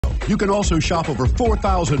You can also shop over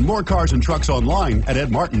 4,000 more cars and trucks online at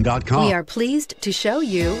edmartin.com. We are pleased to show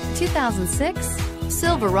you 2006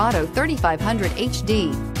 Silverado 3500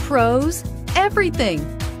 HD. Pros, everything.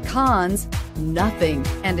 Cons, nothing,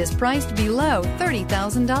 and is priced below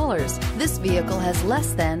 $30,000. This vehicle has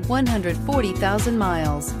less than 140,000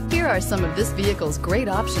 miles. Here are some of this vehicle's great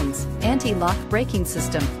options: anti-lock braking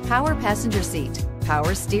system, power passenger seat,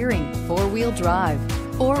 power steering, four-wheel drive,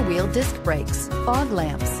 four-wheel disc brakes, fog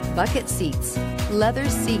lamps, bucket seats, leather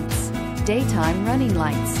seats, daytime running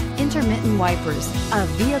lights, intermittent wipers. A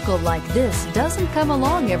vehicle like this doesn't come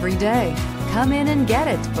along every day. Come in and get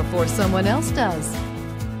it before someone else does.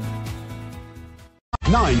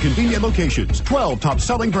 9 convenient locations, 12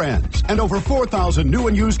 top-selling brands, and over 4,000 new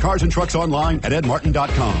and used cars and trucks online at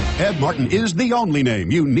edmartin.com. Ed Martin is the only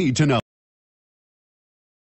name you need to know.